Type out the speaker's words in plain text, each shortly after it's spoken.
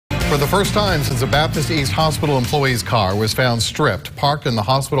For the first time since a Baptist East Hospital employee's car was found stripped, parked in the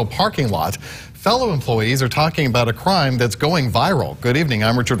hospital parking lot, fellow employees are talking about a crime that's going viral. Good evening,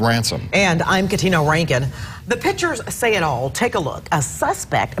 I'm Richard Ransom. And I'm Katina Rankin. The pictures say it all. Take a look. A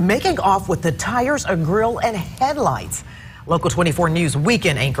suspect making off with the tires, a grill, and headlights. Local 24 News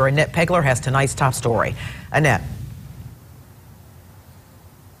weekend anchor Annette Pegler has tonight's top story. Annette.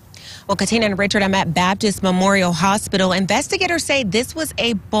 Well, Katina and Richard, I'm at Baptist Memorial Hospital. Investigators say this was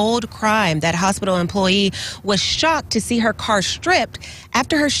a bold crime. That hospital employee was shocked to see her car stripped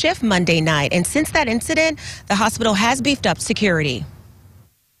after her shift Monday night. And since that incident, the hospital has beefed up security.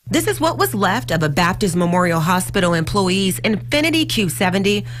 This is what was left of a Baptist Memorial Hospital employee's Infiniti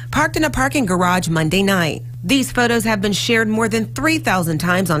Q70 parked in a parking garage Monday night. These photos have been shared more than 3,000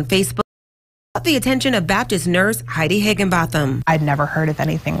 times on Facebook. The attention of Baptist nurse Heidi Higginbotham. I'd never heard of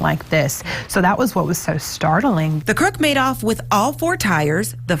anything like this, so that was what was so startling. The crook made off with all 4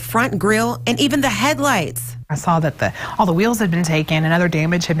 tires, the front grille, and even the headlights. I saw that all the wheels had been taken and other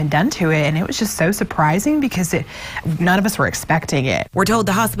damage had been done to it, and it was just so surprising because none of us were expecting it. We're told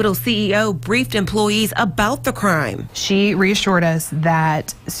the hospital CEO briefed employees about the crime. She reassured us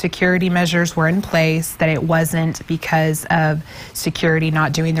that security measures were in place, that it wasn't because of security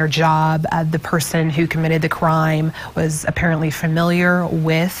not doing their job. The person who committed the crime was apparently familiar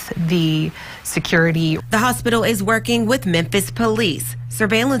with the security. The hospital is working with Memphis police.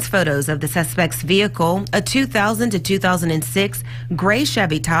 Surveillance photos of the suspect's vehicle, a 2000 to 2006 gray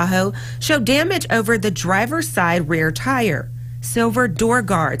Chevy Tahoe, show damage over the driver's side rear tire, silver door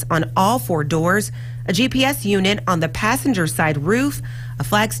guards on all 4 doors, a GPS unit on the passenger side roof, a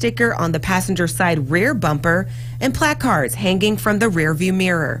flag sticker on the passenger side rear bumper, and placards hanging from the rearview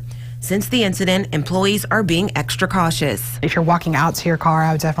mirror. Since the incident, employees are being extra cautious. If you're walking out to your car,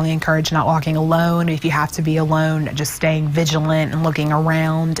 I would definitely encourage not walking alone. If you have to be alone, just staying vigilant and looking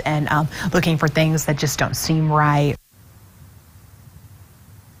around and looking for things that just don't seem right.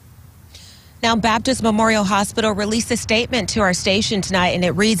 Now, Baptist Memorial Hospital released a statement to our station tonight, and it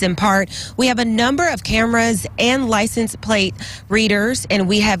reads in part, "We have a number of cameras and license plate readers, and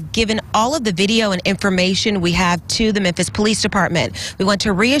we have given all of the video and information we have to the Memphis Police Department. We want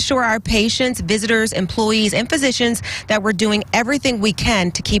to reassure our patients, visitors, employees, and physicians that we're doing everything we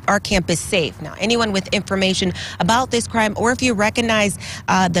can to keep our campus safe." Now, anyone with information about this crime, or if you recognize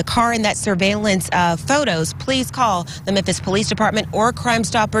the car in that surveillance photos, please call the Memphis Police Department or Crime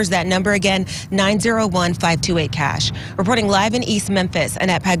Stoppers. That number again, 901-528-CASH. Reporting live in East Memphis,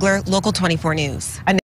 Annette Pegler, Local 24 News.